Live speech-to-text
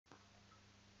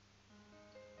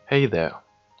Hey there,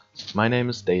 my name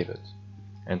is David,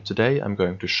 and today I'm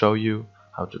going to show you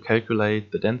how to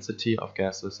calculate the density of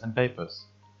gases and vapors.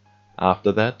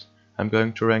 After that, I'm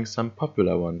going to rank some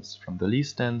popular ones from the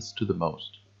least dense to the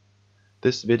most.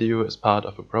 This video is part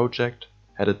of a project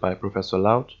headed by Professor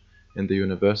Laut in the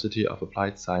University of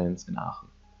Applied Science in Aachen.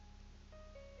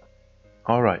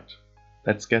 Alright,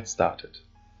 let's get started.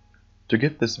 To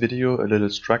give this video a little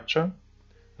structure,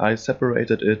 I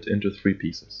separated it into 3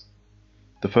 pieces.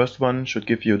 The first one should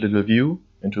give you a little view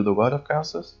into the world of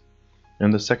gases.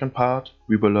 In the second part,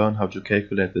 we will learn how to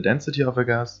calculate the density of a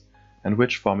gas and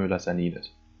which formulas are needed.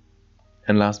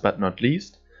 And last but not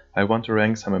least, I want to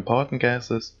rank some important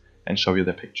gases and show you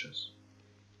their pictures.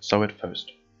 So at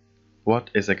first, what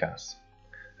is a gas?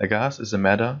 A gas is a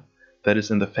matter that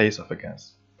is in the phase of a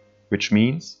gas, which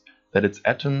means that its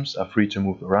atoms are free to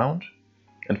move around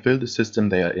and fill the system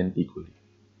they are in equally.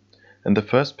 In the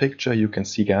first picture you can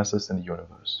see gases in the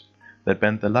universe that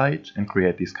bend the light and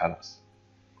create these colors.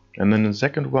 And in the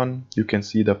second one you can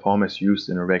see their form is used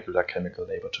in a regular chemical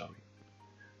laboratory.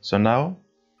 So now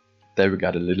that we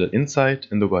got a little insight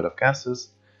in the world of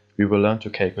gases, we will learn to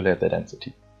calculate their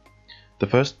density. The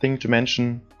first thing to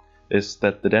mention is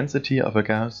that the density of a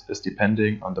gas is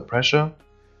depending on the pressure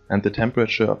and the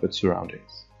temperature of its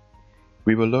surroundings.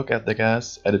 We will look at the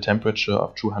gas at a temperature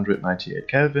of 298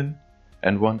 Kelvin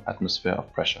and 1 atmosphere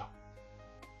of pressure.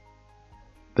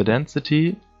 The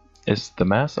density is the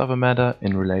mass of a matter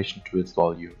in relation to its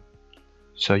volume.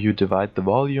 So you divide the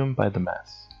volume by the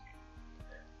mass.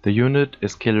 The unit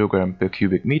is kilogram per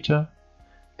cubic meter.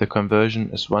 The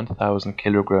conversion is 1000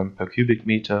 kilogram per cubic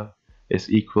meter is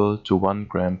equal to 1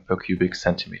 gram per cubic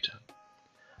centimeter.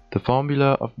 The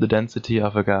formula of the density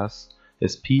of a gas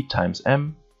is P times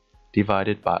M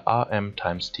divided by Rm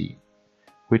times T,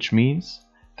 which means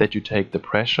that you take the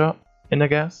pressure in a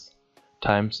gas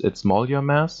times its molar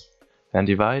mass and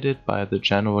divide it by the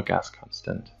general gas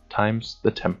constant times the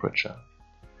temperature.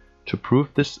 To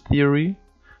prove this theory,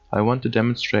 I want to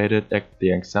demonstrate it at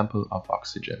the example of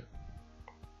oxygen.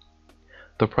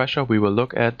 The pressure we will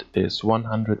look at is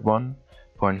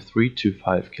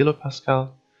 101.325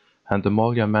 kilopascal and the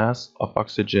molar mass of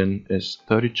oxygen is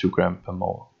 32 gram per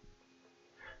mole.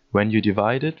 When you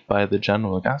divide it by the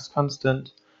general gas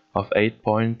constant of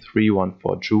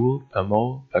 8.314 joule per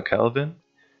mole per Kelvin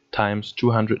times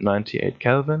 298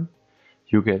 Kelvin,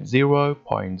 you get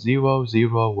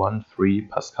 0.0013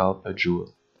 Pascal per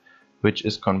joule, which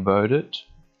is converted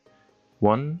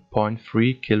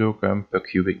 1.3 kilogram per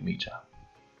cubic meter.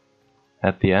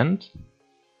 At the end,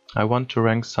 I want to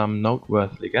rank some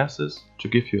noteworthy gases to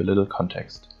give you a little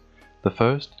context. The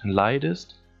first and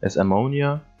lightest is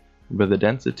ammonia, with a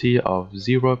density of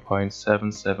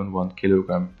 0.771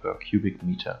 kg per cubic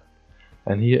meter,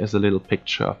 and here is a little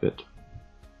picture of it.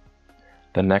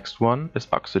 The next one is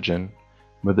oxygen,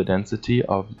 with a density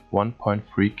of 1.3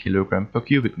 kg per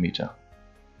cubic meter,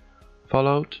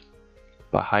 followed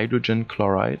by hydrogen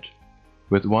chloride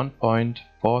with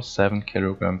 1.47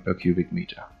 kg per cubic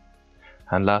meter,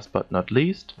 and last but not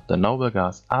least, the noble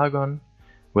gas argon,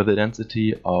 with a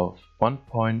density of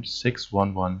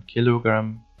 1.611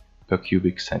 kg per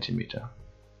cubic centimeter.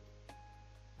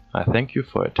 I thank you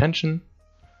for your attention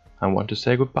and want to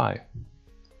say goodbye.